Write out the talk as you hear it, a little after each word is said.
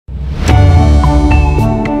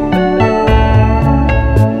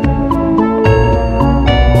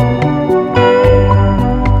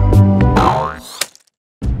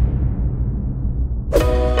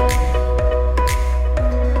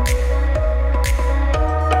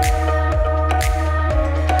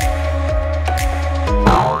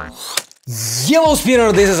Hello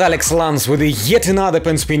spinner, this is Alex Lance with yet another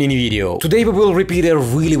pen spinning video. Today we will repeat a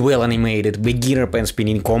really well animated beginner pen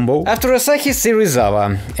spinning combo after Asahi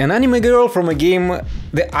Serizawa, an anime girl from a game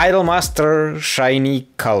The Idolm Master Shiny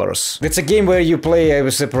Colors. It's a game where you play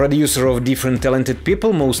as a producer of different talented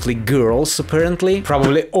people, mostly girls apparently,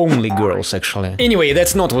 probably only girls actually. Anyway,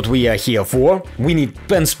 that's not what we are here for. We need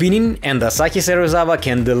pen spinning and Asahi Serizawa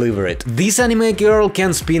can deliver it. This anime girl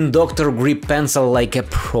can spin Dr. Grip pencil like a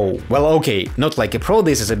pro. Well, okay, not like a pro,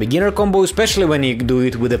 this is a beginner combo, especially when you do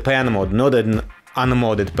it with a pen mod, not an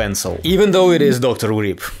unmodded pencil, even though it is Dr.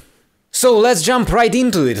 Grip. So let's jump right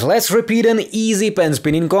into it, let's repeat an easy pen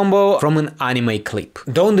spinning combo from an anime clip.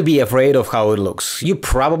 Don't be afraid of how it looks, you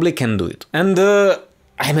probably can do it. And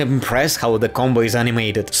I'm impressed how the combo is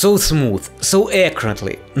animated. So smooth, so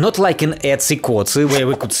accurately. Not like an Etsy Kotsi where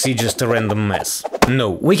we could see just a random mess.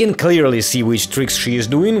 No, we can clearly see which tricks she is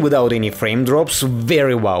doing without any frame drops,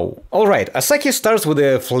 very wow. Alright, Asahi starts with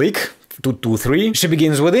a flick. 2, 2, 3. She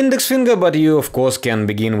begins with index finger, but you of course can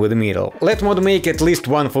begin with the middle. Let mod make at least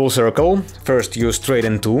one full circle. First you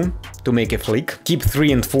straighten 2 to make a flick. Keep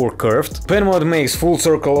 3 and 4 curved. Pen mod makes full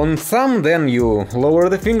circle on thumb, then you lower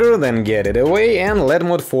the finger, then get it away and let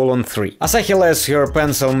mod fall on 3. Asahi lets her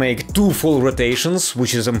pencil make 2 full rotations,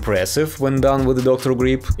 which is impressive when done with the Dr.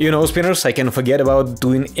 Grip. You know spinners, I can forget about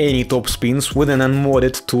doing any top spins with an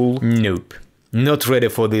unmodded tool. Nope. Not ready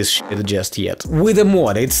for this shit just yet. With a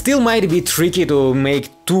mod, it still might be tricky to make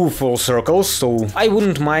 2 full circles, so I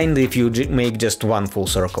wouldn't mind if you make just 1 full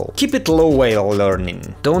circle. Keep it low while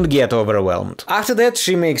learning, don't get overwhelmed. After that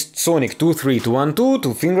she makes Sonic 2-3 to 1-2 to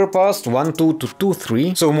FingerPass 1-2 to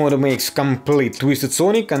 2-3, so mod makes complete Twisted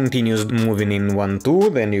Sonic, continues moving in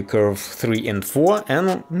 1-2, then you curve 3 and 4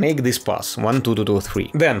 and make this pass 1-2 to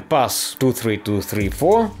 2-3. Then pass 2-3 to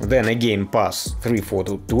 3-4, then again pass 3-4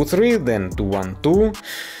 to 2-3, then to 1-2.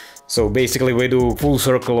 So basically we do full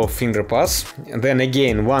circle of finger pass, then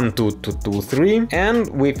again 1-2 to 2-3, and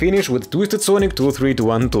we finish with Twisted Sonic 2-3 to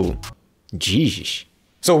 1-2. Jesus.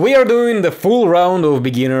 So we are doing the full round of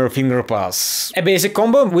beginner finger pass. A basic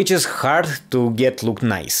combo which is hard to get look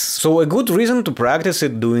nice. So a good reason to practice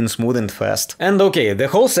it doing smooth and fast. And okay, the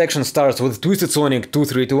whole section starts with Twisted Sonic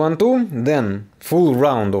 2-3 to 1-2, then full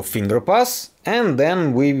round of finger pass, and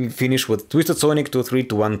then we finish with Twisted Sonic 2-3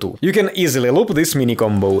 to 1-2. You can easily loop this mini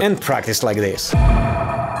combo and practice like this.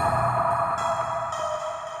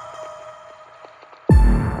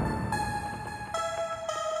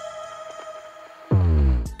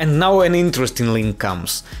 And now an interesting link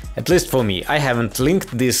comes. At least for me, I haven't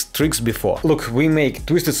linked these tricks before. Look, we make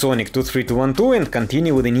Twisted Sonic 2-3 to 1-2 and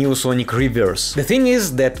continue with the new Sonic reverse. The thing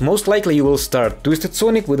is that most likely you will start Twisted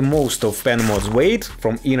Sonic with most of pen mod's weight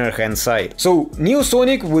from inner hand side. So new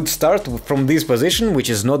Sonic would start from this position, which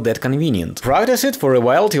is not that convenient. Practice it for a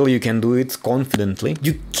while till you can do it confidently.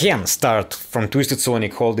 You can start from Twisted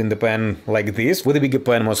Sonic holding the pen like this, with the bigger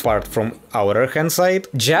pen mod part from outer hand side,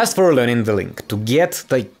 just for learning the link, to get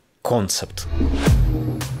the concept.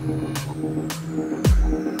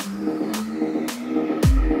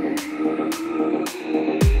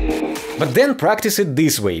 But then practice it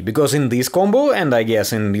this way, because in this combo, and I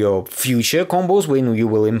guess in your future combos when you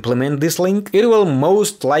will implement this link, it will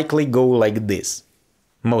most likely go like this.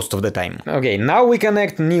 Most of the time. Okay, now we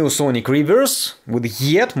connect new Sonic reverse with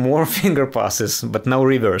yet more finger passes, but now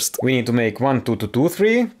reversed. We need to make 1-2 to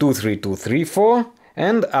 2-3, 2-3 to 3-4,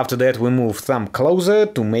 and after that we move thumb closer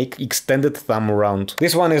to make extended thumb round.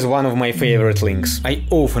 This one is one of my favorite links. I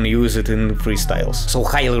often use it in freestyles, so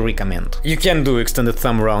highly recommend. You can do extended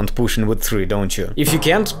thumb round pushing with 3, don't you? If you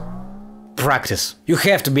can't, practice. You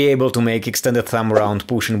have to be able to make extended thumb round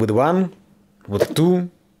pushing with 1, with 2,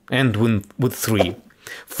 and with 3.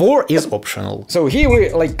 4 is optional. So here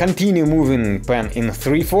we like continue moving pen in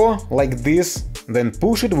 3-4 like this, then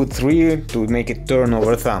push it with 3 to make it turn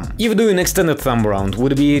over thumb. If doing extended thumb round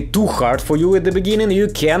would be too hard for you at the beginning, you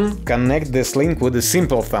can connect this link with a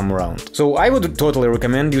simple thumb round. So I would totally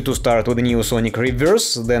recommend you to start with a new Sonic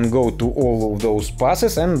reverse, then go to all of those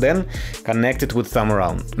passes and then connect it with thumb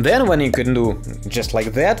round. Then when you can do just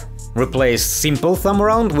like that, replace simple thumb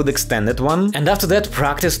round with extended one, and after that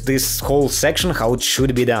practice this whole section how it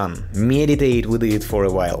should be done. Meditate with it for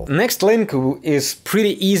a while. Next link is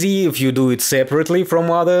pretty easy if you do it separately from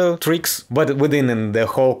other tricks, but within the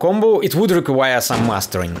whole combo it would require some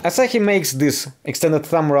mastering. Asahi makes this extended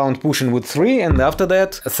thumb round pushing with 3 and after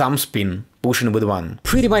that a thumb spin. pushing with 1.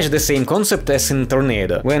 Pretty much the same concept as in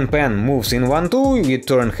Tornado. When pen moves in 1-2, you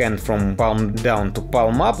turn hand from palm down to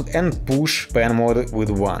palm up and push pen mode with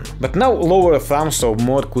 1. But now lower thumb, so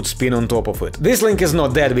mode could spin on top of it. This link is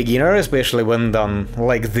not that beginner, especially when done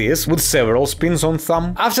like this, with several spins on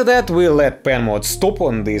thumb. After that, we let pen mode stop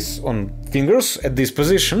on fingers at this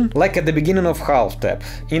position, like at the beginning of half tap.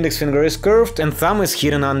 Index finger is curved and thumb is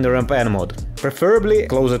hidden under a pen mode, preferably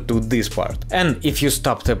closer to this part. And if you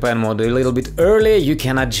stop the pen mode a little bit earlier, you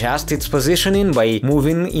can adjust its positioning by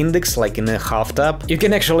moving index like in a half tap. You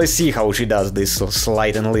can actually see how she does this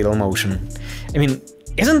slight and little motion. I mean,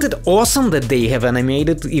 isn't it awesome that they have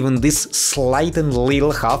animated even this slight and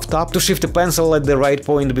little half tap to shift the pencil at the right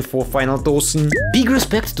point before final tossing? Big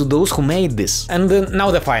respect to those who made this. And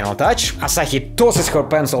now the final touch. Asahi tosses her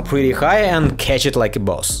pencil pretty high and catch it like a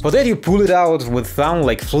boss. For that you pull it out with thumb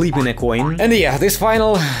like flipping a coin. And yeah, this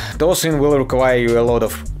final tossing will require you a lot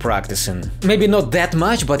of practicing. Maybe not that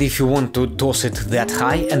much, but if you want to toss it that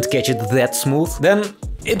high and catch it that smooth, then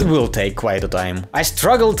it will take quite a time. I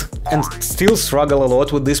struggled and still struggle a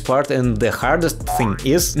lot with this part, and the hardest thing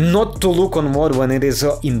is not to look on mode when it is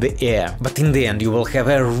in the air. But in the end you will have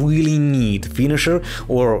a really neat finisher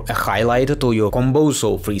or a highlighter to your combos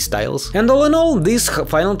or freestyles. And all in all, this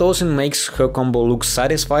final tossing makes her combo look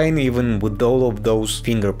satisfying even with all of those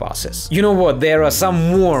finger passes. You know what, there are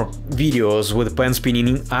some more videos with pen spinning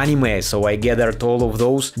in anime, so I gathered all of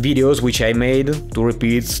those videos which I made to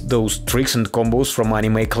repeat those tricks and combos from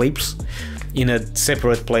anime clips in a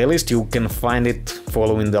separate playlist. You can find it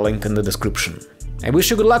following the link in the description. I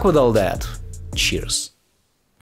wish you good luck with all that. Cheers.